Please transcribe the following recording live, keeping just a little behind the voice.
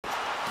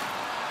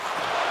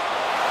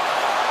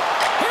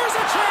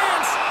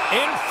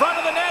In front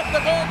of the net,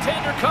 the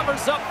goaltender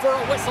covers up for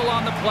a whistle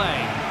on the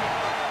play.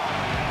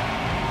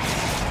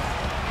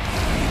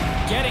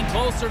 Getting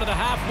closer to the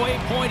halfway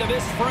point of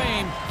this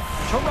frame.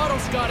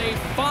 Toronto's got a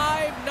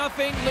 5-0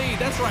 lead.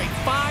 That's right,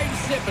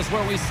 5-zip is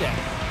where we sit.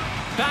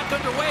 Back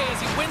underway as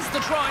he wins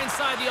the draw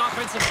inside the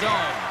offensive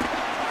zone.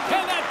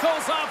 And that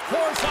goes off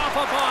course off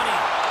a body.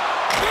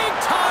 Big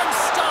time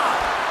stop.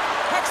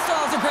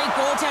 Hextall is a great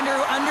goaltender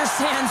who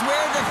understands